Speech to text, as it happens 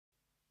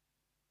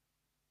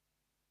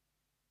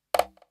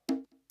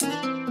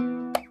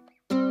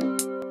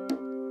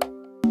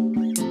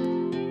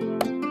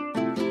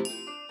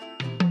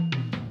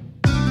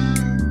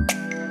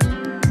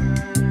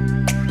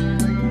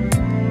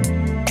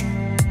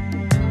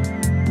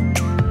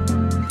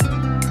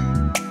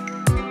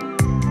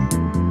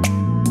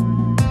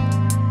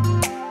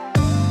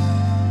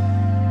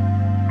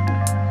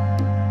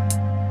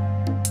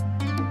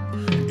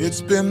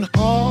been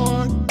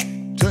hard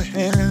to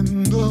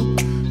handle.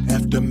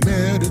 After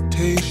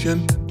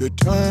meditation,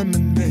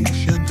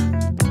 determination,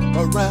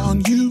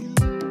 around you,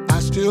 I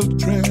still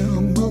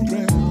tremble.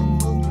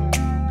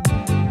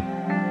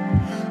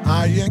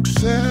 I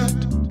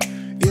accept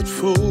it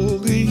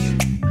fully.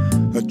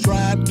 I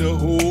tried to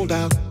hold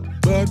out,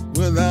 but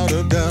without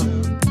a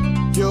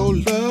doubt, your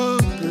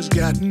love has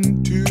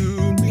gotten to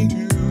me.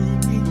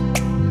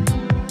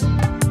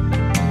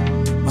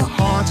 My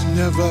heart's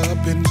never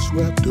been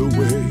swept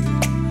away.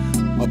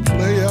 A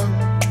player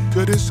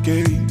could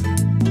escape.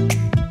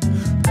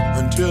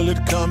 Until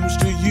it comes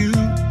to you,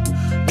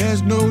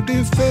 there's no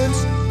defense.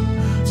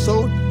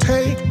 So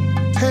take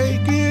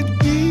it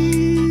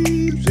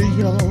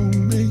easy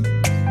on me.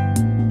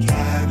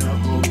 Try to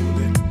hold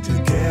it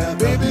together.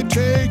 Baby,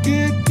 take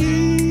it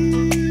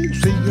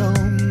easy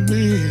on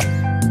me.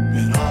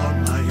 Been on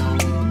my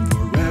own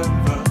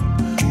forever.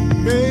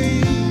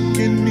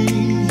 Making me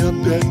a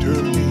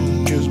better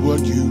me is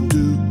what you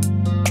do.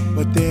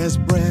 But there's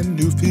brand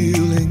new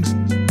feelings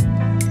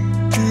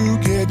to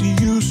get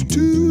used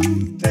to.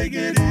 Take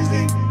it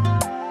easy.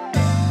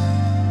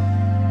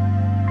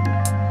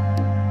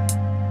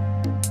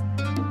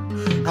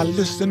 I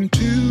listen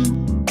to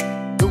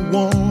the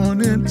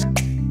warnings,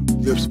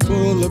 lips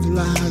full of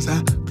lies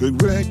I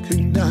could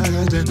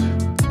recognize, and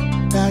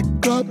back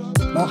up,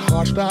 my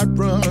heart start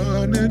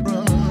running.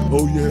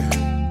 Oh yeah.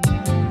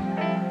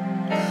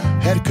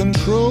 Had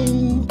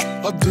control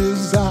of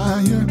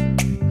desire,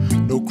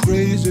 no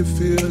crazy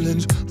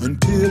feelings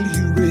until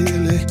you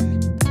really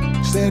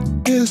set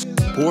this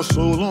poor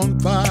soul on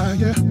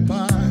fire.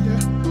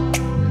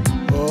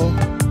 Oh,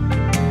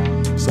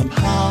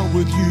 somehow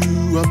with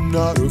you I'm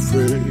not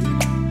afraid.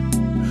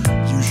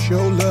 You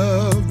show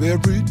love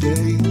every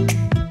day,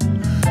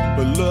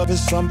 but love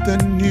is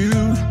something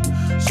new.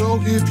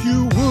 So if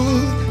you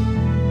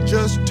would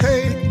just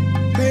take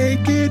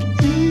it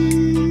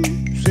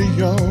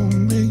easy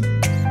on me.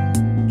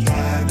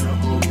 Try to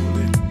hold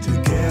it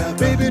together.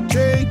 Baby,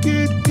 take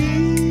it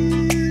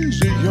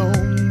easy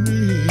on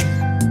me.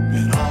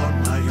 Been on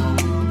my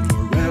own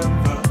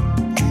forever.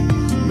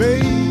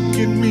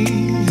 Making me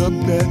a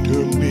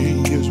better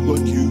me is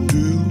what you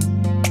do.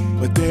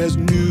 But there's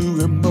new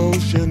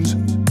emotions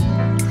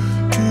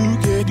to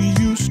get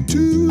used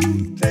to.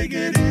 Take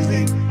it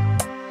easy.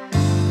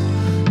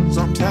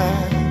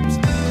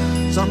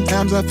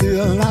 Sometimes I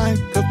feel like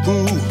a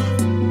fool,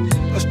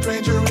 a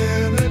stranger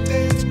in a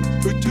dance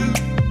for two.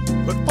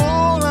 But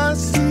all I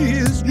see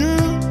is you.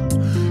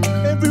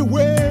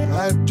 Everywhere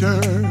I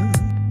turn,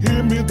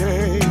 hear me,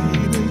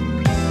 baby.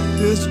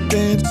 This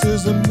dance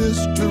is a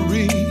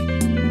mystery.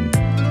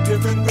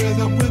 Different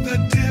rhythm with a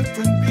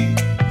different beat.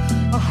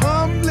 A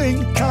humbling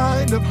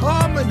kind of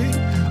harmony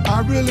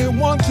I really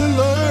want to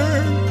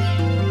learn.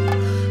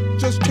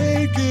 Just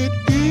take it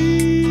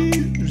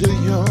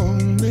easy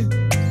on me,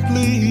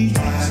 please.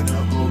 Try to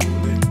hold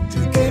it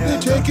together. Baby,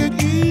 take it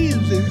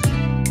easy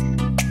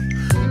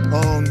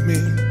on me.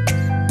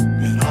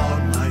 Been on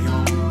my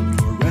own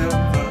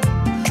forever.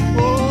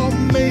 Oh,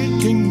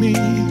 making me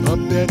a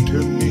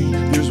better me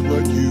is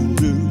what you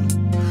do.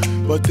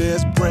 But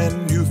there's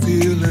brand new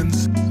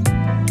feelings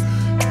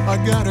I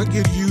gotta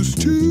get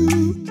used to.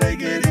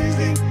 Take it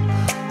easy,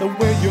 the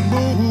way you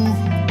move.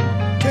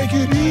 Take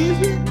it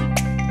easy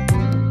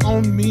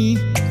on me.